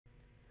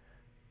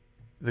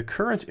The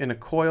current in a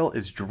coil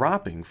is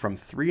dropping from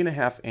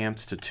 3.5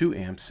 amps to 2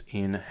 amps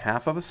in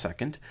half of a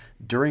second.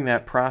 During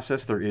that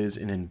process, there is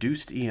an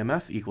induced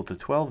EMF equal to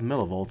 12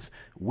 millivolts.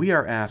 We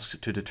are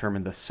asked to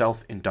determine the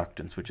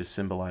self-inductance, which is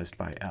symbolized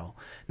by L.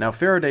 Now,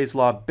 Faraday's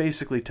law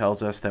basically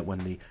tells us that when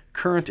the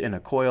current in a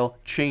coil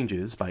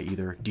changes by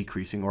either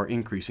decreasing or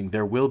increasing,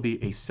 there will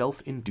be a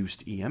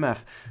self-induced EMF,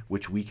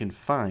 which we can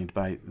find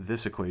by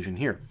this equation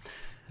here.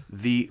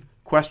 The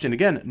question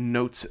again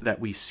notes that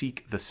we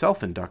seek the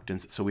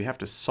self-inductance, so we have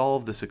to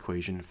solve this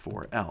equation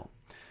for L.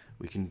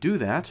 We can do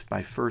that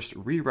by first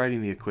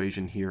rewriting the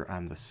equation here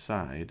on the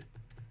side.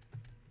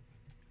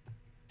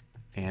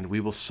 And we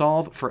will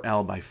solve for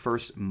L by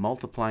first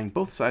multiplying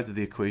both sides of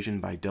the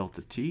equation by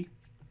delta t.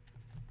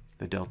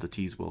 The delta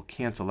t's will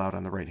cancel out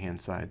on the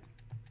right-hand side.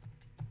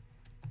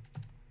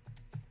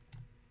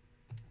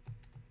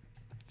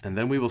 And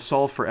then we will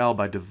solve for L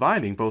by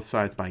dividing both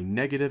sides by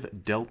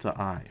negative delta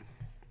I.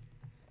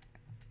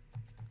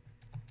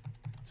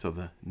 So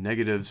the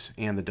negatives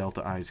and the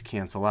delta i's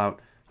cancel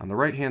out. On the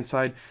right-hand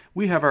side,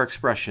 we have our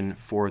expression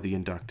for the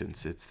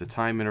inductance. It's the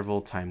time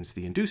interval times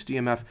the induced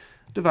EMF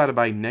divided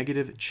by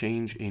negative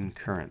change in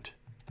current.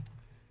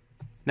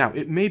 Now,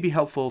 it may be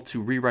helpful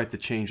to rewrite the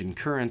change in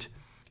current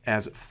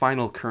as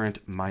final current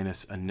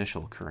minus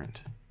initial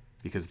current,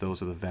 because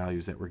those are the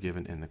values that were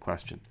given in the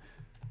question.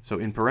 So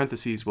in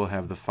parentheses, we'll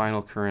have the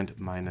final current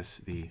minus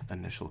the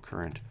initial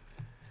current.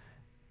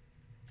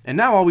 And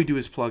now all we do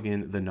is plug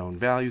in the known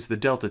values. The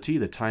delta t,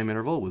 the time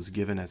interval, was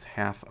given as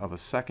half of a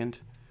second.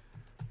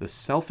 The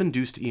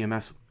self-induced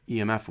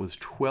EMF was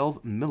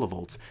 12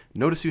 millivolts.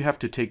 Notice you have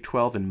to take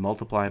 12 and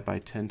multiply it by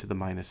 10 to the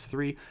minus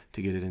 3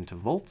 to get it into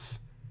volts.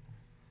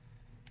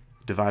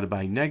 Divided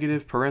by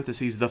negative,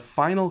 parentheses, the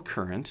final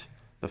current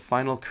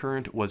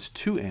was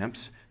 2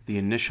 amps. The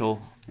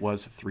initial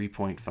was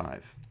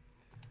 3.5.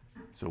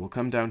 So we'll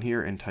come down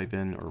here and type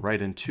in, or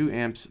write in 2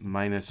 amps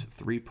minus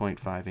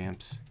 3.5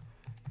 amps.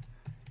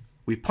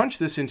 We punch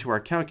this into our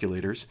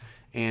calculators,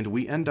 and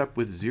we end up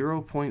with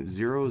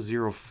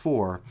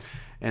 0.004,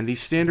 and the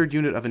standard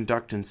unit of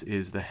inductance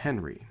is the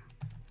Henry.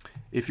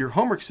 If your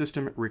homework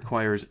system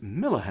requires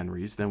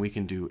millihenries, then we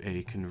can do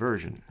a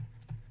conversion.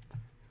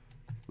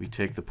 We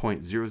take the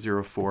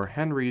 0.004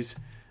 henries,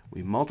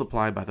 we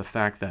multiply by the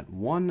fact that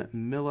 1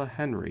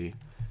 millihenry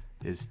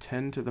is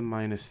 10 to the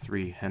minus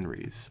 3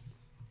 henries.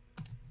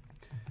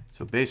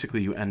 So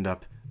basically you end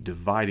up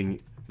dividing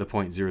the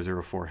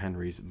 0.004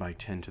 henries by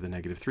 10 to the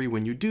negative 3.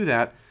 When you do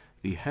that,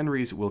 the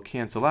henries will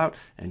cancel out,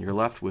 and you're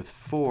left with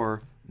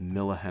 4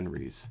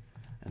 millihenries.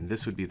 And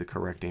this would be the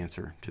correct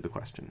answer to the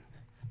question.